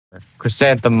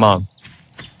Chrysanthemum.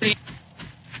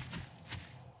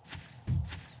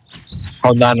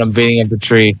 Hold on, I'm beating up the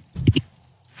tree.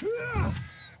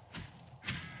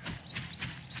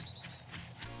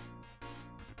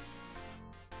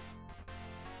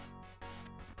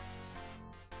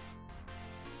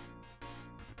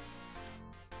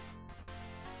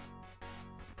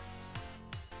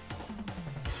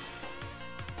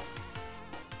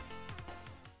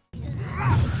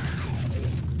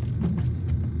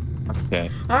 Okay.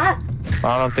 Ah!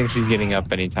 Well, I don't think she's getting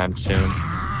up anytime soon.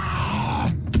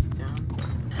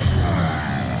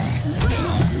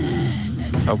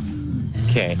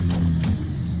 Okay.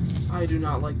 I do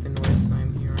not like the noise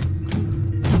I'm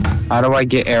hearing. How do I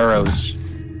get arrows?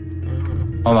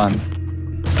 Hold on.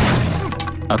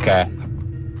 Okay.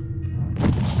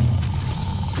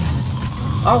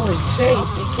 Holy shit,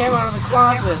 he came out of the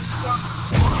closet.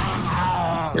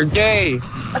 You're gay.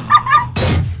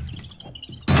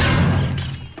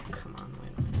 Come on,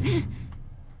 wait a minute.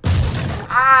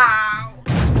 Ow!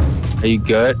 Are you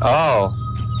good? Oh,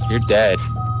 you're dead.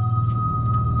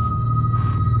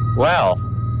 Well,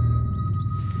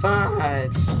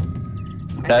 Fudge.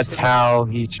 that's how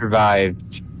he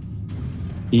survived.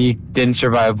 He didn't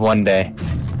survive one day.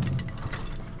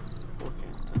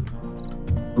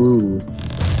 Ooh.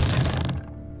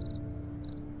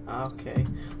 Okay.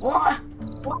 What?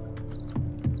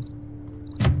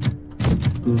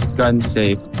 He's gun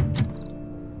safe.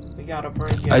 We gotta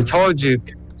break it. I told you.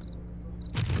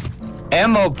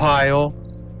 Ammo pile.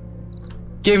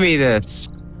 Give me this.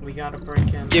 We gotta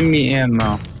break in. Give me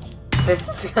ammo. This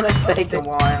is gonna take a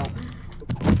while.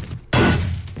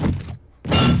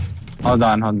 Hold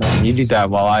on, hold on. You do that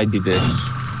while I do this.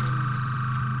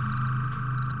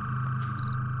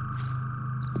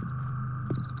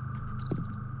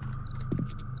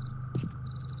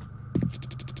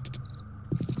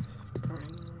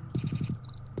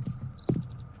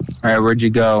 Alright, where'd you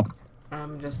go?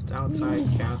 I'm just outside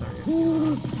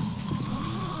gathering.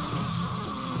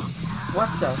 What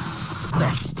the?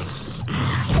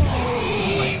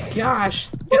 Oh my gosh!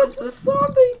 It's the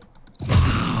zombie!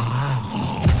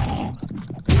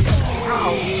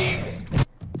 Ow!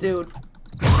 Dude.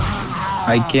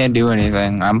 I can't do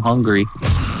anything. I'm hungry. The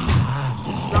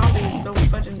zombie is so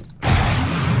fucking...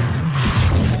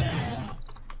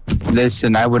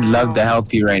 Listen, I would love to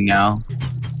help you right now.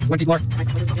 20 more.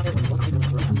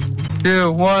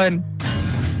 2, 1.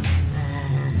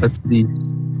 Let's see.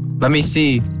 Let me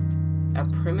see. A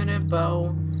primitive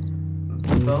bow.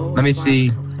 Let me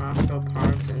see. Crossbow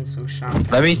parts and some shotgun.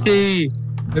 Let me see.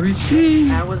 Let me see.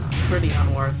 That was pretty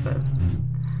unworth it.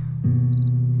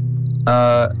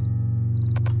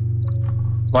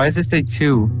 Why does it say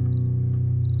 2?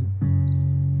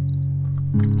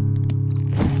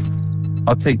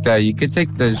 I'll take that. You could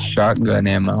take the shotgun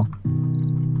ammo.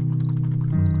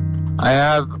 I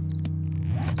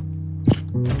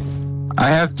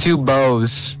have 2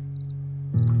 bows.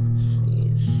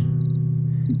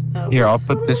 Here, I'll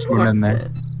put this one in there.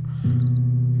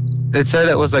 It said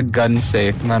it was a gun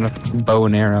safe, not a bow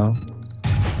and arrow.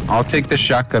 I'll take the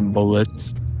shotgun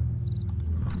bullets.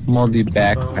 Moldy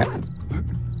backpack.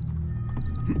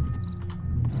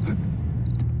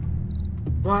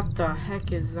 What the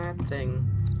heck is that thing?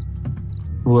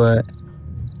 What?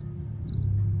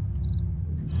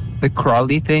 The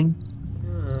crawly thing?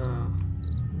 Ugh.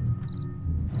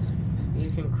 You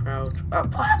can crouch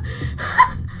up.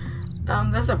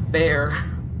 There's a bear.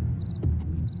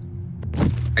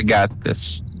 I got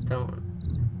this. Don't.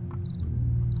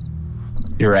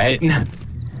 You're right.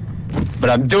 But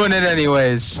I'm doing it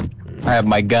anyways. I have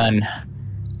my gun.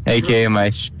 AKA my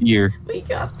spear. We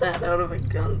got that out of a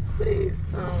gun safe.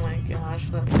 Oh my gosh,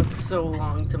 that took so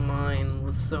long to mine. It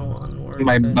was so unworth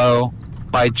My it. bow.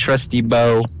 My trusty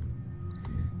bow.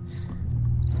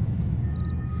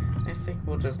 I think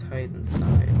we'll just hide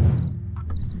inside.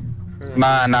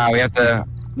 Nah, we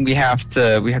have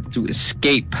to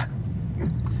escape.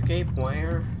 Escape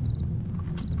where?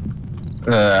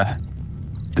 To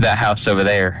that house over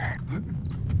there.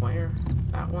 Where?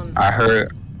 That one? I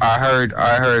heard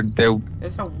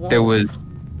There's a wolf. there was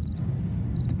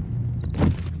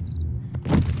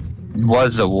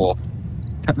a wolf.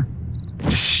 I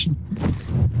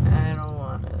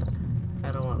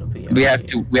don't wanna be We have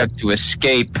to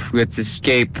escape. We have to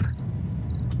escape.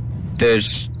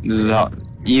 There's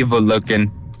evil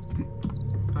looking.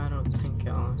 I don't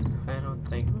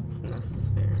think it's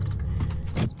necessary.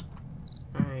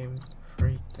 I'm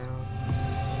freaked out.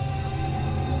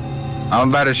 I'm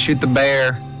about to shoot the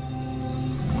bear.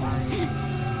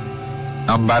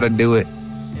 I'm about to do it.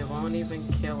 It won't even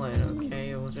kill it,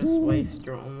 okay? It will just waste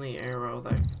your only arrow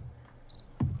that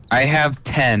I have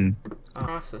 10.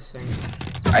 Processing.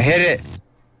 I hit it.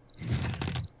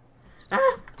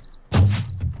 Ah!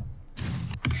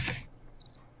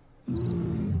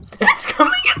 It's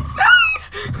coming inside!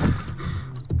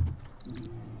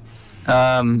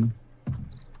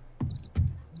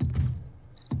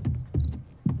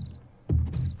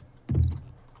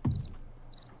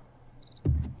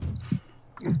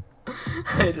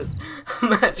 I just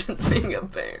imagine seeing a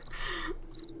bear.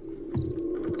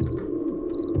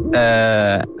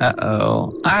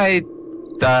 Uh-oh. I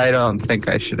don't think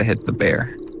I should have hit the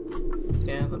bear.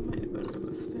 Yeah, that might have been a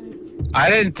mistake. I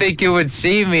didn't think it would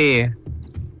see me.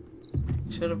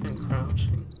 Should have been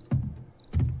crouching.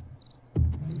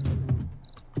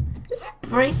 Is it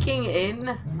breaking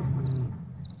in?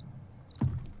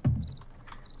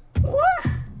 What?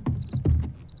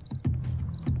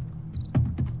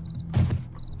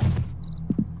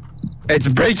 It's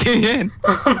breaking in.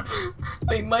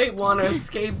 We might want to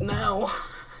escape now.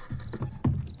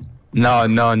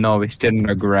 No, we stayed on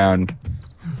the ground.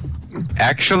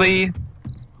 Actually,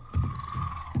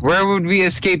 where would we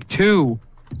escape to?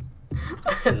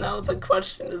 Now the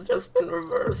question has just been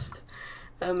reversed.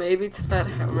 Maybe to that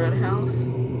red house?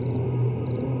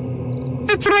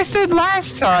 That's what I said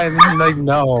last time. Like,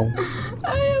 no.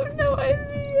 I have no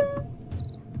idea.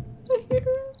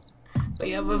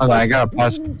 We have a Hold on, I gotta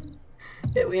pause.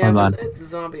 Yeah, we have it's a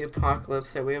zombie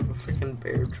apocalypse that we have a freaking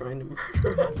bear trying to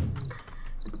murder us.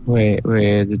 Wait,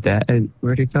 where'd it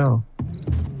go?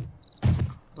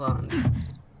 Hold on.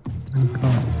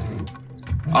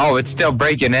 Oh, it's still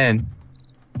breaking in.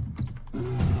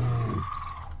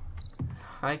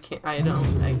 I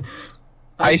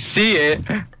see it.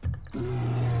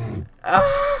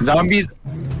 Zombies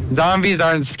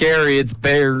aren't scary, it's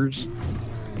bears.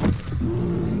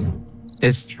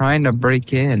 It's trying to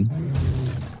break in.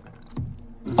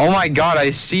 Oh my god, I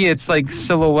see it's like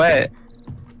silhouette.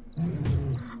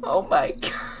 Oh my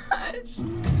gosh.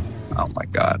 Oh my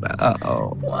god,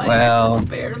 uh-oh. Why is this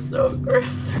bear so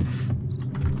aggressive?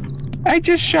 I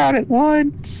just shot it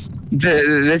once.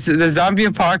 The zombie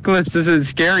apocalypse isn't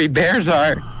scary, bears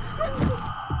are.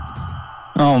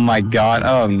 Oh my god,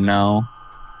 oh no.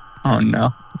 Oh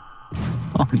no.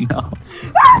 Oh no.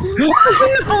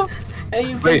 No. Hey,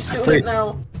 you can shoot it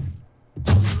now.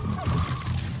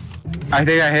 I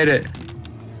think I hit it.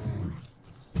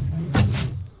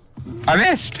 I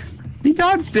missed! He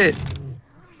dodged it!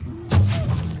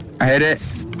 I hit it.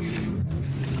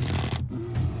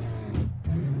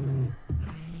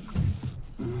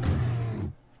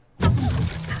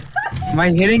 Am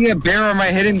I hitting a bear or am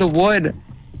I hitting the wood?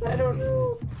 I don't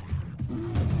know.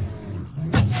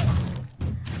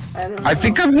 I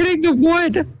think I'm hitting the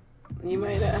wood! You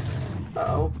might have.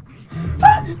 Uh-oh.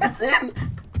 It's in!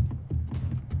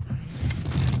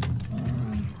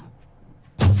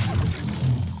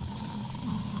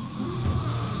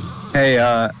 Hey,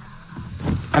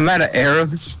 I'm out of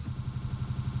arrows.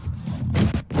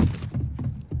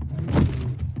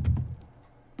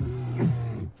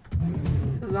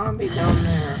 There's a zombie down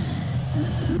there.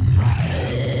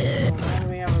 Why do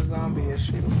we have a zombie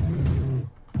issue?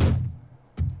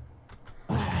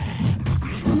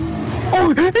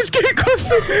 Oh, it's getting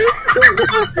closer!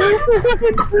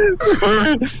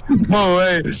 No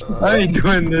way. I ain't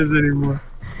doing this anymore.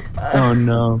 Oh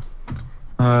no.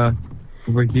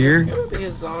 Over here? There's gonna be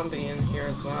a zombie in here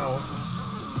as well.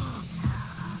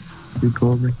 We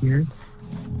go over here?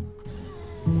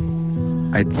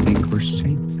 I think we're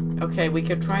safe. Okay, we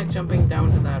could try jumping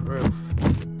down to that roof.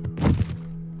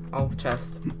 Oh,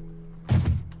 chest.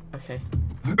 Okay.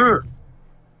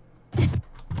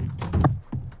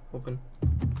 Open.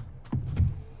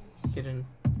 Get in.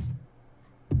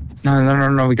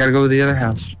 No, we gotta go to the other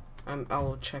house.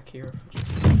 I'll check here.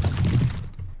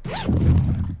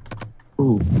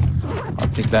 Ooh, I'll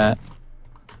take that.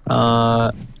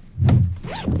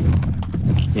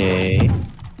 Okay.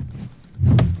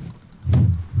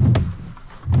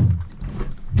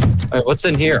 Wait, what's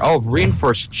in here? Oh,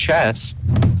 reinforced chest.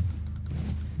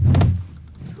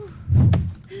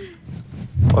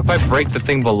 What if I break the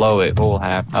thing below it? What will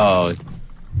happen? Oh.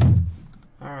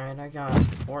 Alright, I got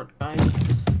fort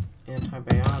bites,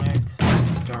 antibiotics,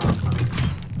 and dark.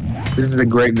 This is a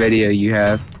great video you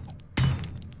have.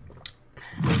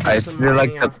 I feel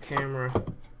like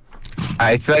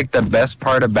the best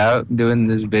part about doing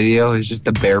this video is just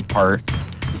the bear part.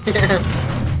 Alright,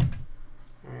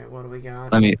 what do we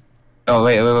got? Let me. Oh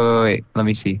wait. Let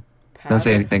me see. Don't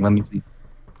say anything. Let me see.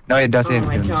 No, it doesn't. Oh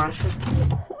my gosh.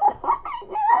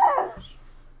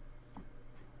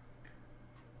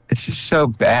 This is so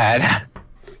bad.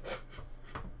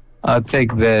 I'll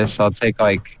take this. I'll take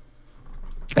like.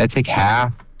 Can I take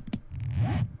half?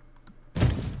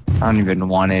 I don't even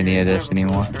want any of this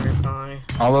anymore.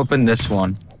 I'll open this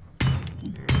one.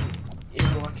 You're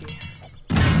lucky.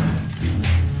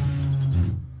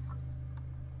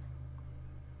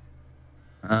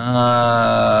 A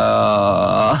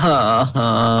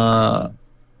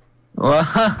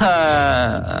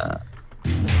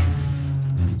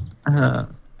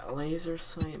laser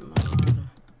sight mod.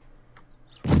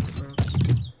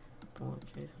 Bullet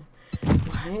casing.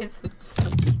 Why is it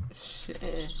such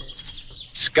shit?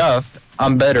 Scuffed?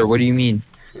 I'm better. What do you mean?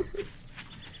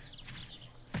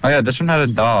 Oh yeah, this one had a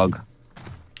dog.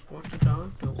 What the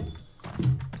dog do?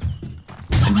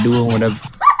 I'm doing whatever.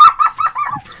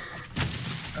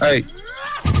 Alright.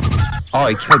 Oh,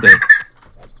 I killed it.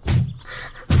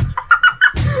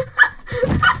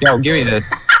 Yo, give me this.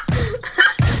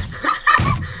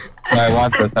 No, I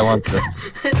want this. I want this.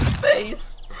 Its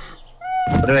face.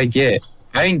 What did I get?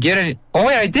 I didn't get any. Oh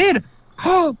wait, I did.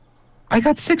 Oh, I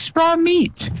got 6 raw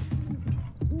meat.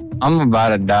 I'm about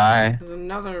to die. There's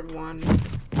another one.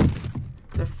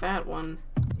 It's a fat one.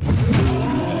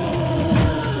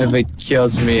 If it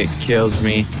kills me, it kills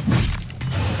me.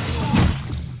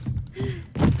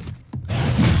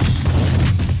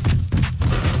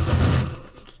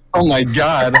 Oh my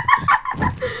god.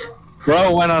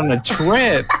 Bro went on a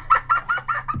trip.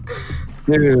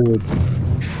 Dude.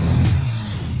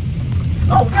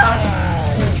 Oh gosh.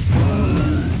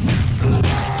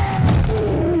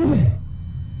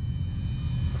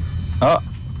 Oh,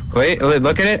 wait,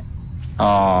 look at it.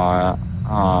 Aw,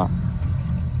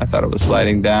 I thought it was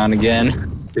sliding down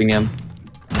again. Bring him.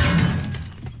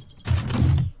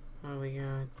 Oh my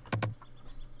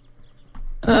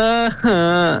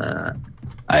god.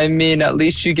 I mean, at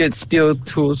least you get steel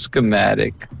tool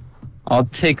schematic. I'll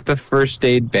take the first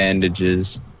aid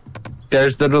bandages.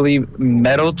 There's literally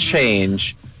metal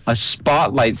change, a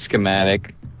spotlight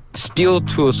schematic, steel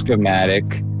tool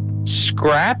schematic,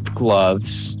 scrap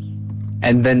gloves,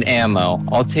 and then ammo.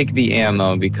 I'll take the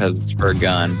ammo because it's for a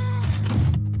gun.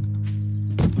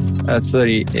 That's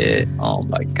literally it. Oh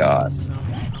my god.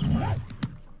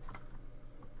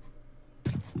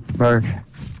 Bird.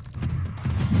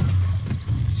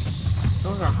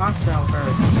 Those are hostile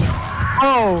birds.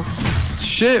 Oh!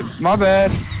 Shit, my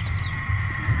bad.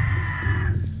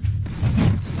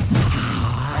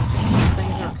 I think these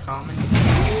things are common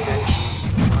infections.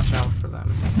 Watch out for them.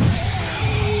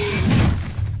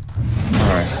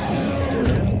 Alright.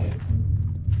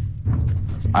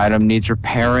 This item needs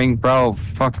repairing. Bro,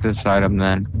 fuck this item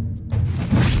then.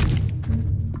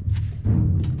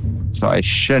 So I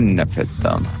shouldn't have hit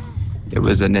them. It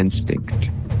was an instinct.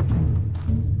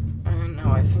 No,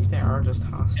 I think they are just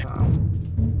hostile.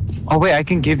 Oh wait, I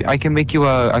can make you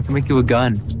a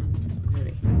gun.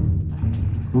 Really?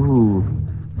 Ooh.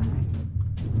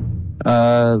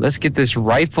 Let's get this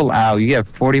rifle out. You have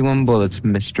 41 bullets,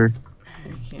 mister.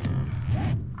 Heck yeah.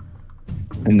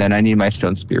 And then I need my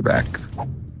stone spear back.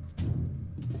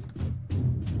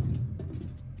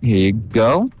 Here you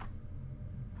go.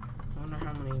 I wonder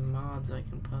how many mods I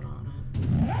can put on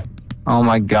it. Oh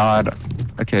my god.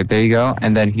 Okay, there you go.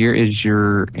 And then here is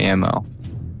your ammo.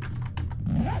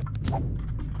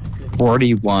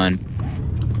 41.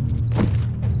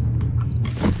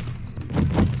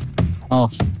 Oh,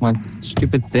 my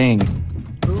stupid thing.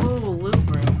 Ooh, loot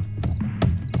room.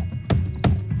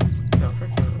 The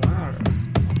freaking ladder.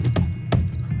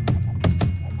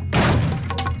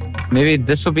 Maybe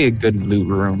this will be a good loot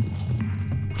room.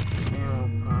 Ammo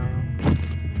pile.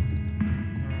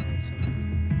 Alright, some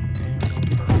ammo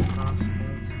for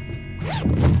hospitals.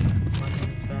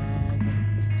 Weapons bag.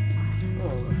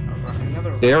 Oh,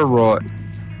 another Steroid.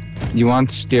 You want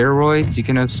steroids? You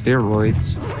can have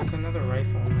steroids. There's another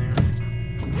rifle in there.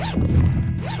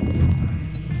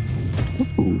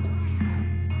 Ooh.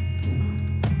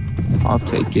 I'll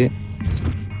take it.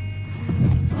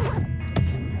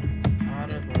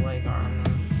 Added leg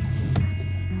armor.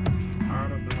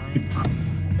 Art of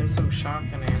Might. There's some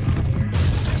shotgun ammo here.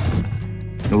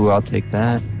 Ooh, I'll take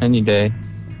that any day.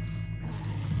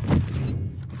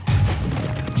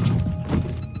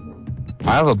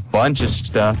 I have a bunch of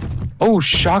stuff. Oh,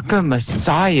 Shotgun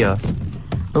Messiah.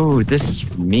 Oh, this is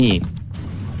for me.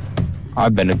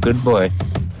 I've been a good boy.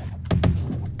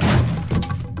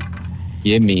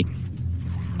 Give me.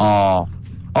 Oh.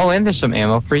 Oh, and there's some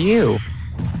ammo for you.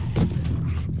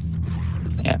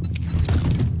 Yeah.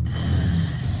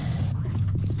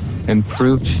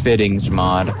 Improved fittings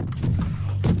mod. Yeah,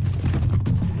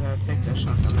 take that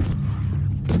shotgun.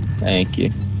 Thank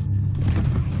you.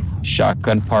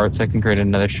 Shotgun parts. I can create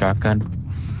another shotgun.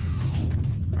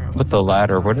 Right, With the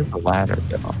ladder. Where did the ladder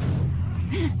go?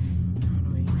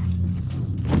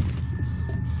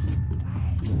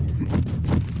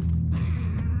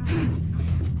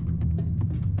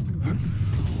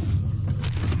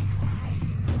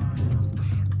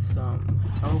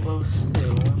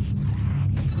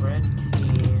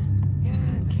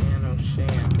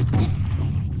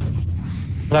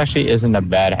 It actually isn't a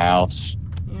bad house.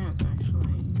 Yeah, it's actually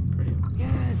pretty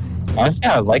good. Honestly,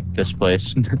 I like this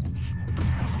place. Yeah, it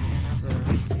has a...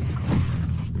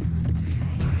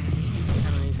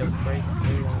 kind of need to break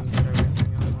through and get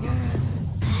everything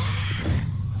unlocked.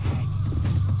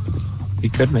 We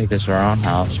could make this our own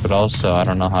house, but also I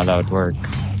don't know how that would work.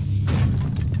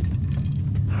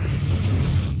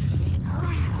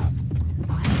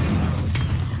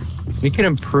 We could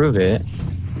improve it.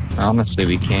 Honestly,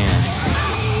 we can.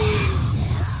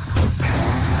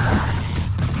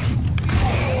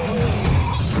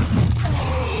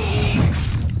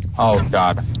 Oh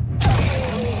god.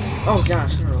 Oh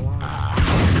gosh, they're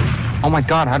alive. Oh my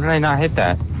god, how did I not hit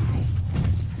that?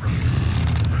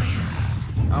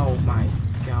 Oh my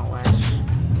gosh.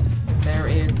 There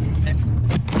is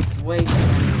way too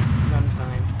many run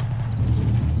time.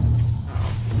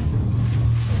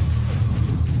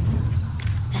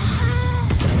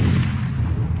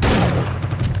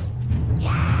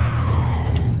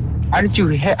 How did you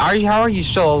hit? How are you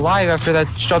still alive after that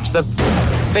shot to the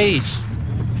face?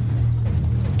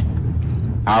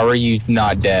 How are you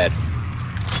not dead?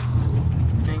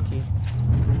 Thank you.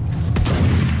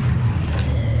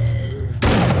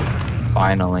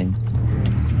 Finally.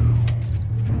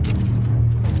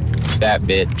 That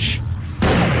bitch.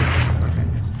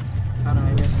 How did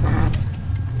I miss that?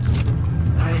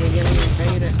 Why did we get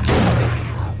invaded?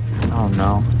 Oh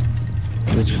no.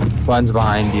 There's one's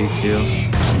behind you too.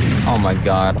 Oh my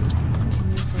god.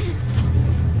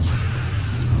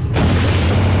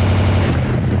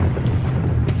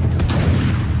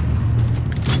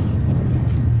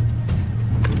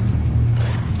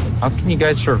 How can you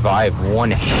guys survive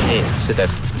one hit to the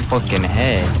fucking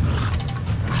head?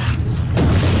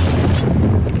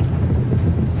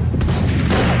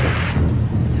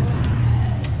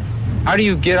 How do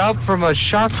you get up from a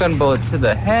shotgun bullet to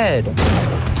the head?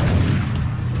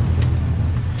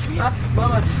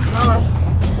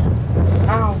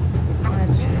 Ow.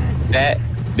 That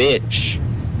bitch.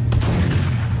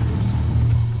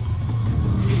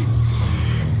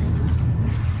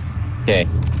 Okay.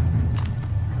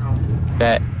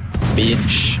 That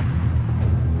bitch.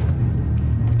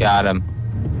 Got him.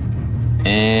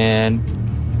 And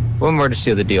one more to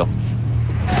seal the deal.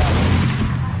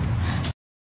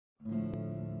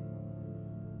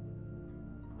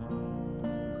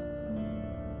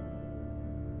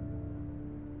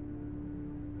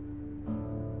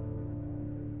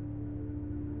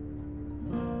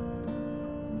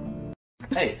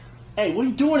 Hey, what are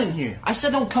you doing in here? I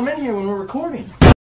said don't come in here when we're recording.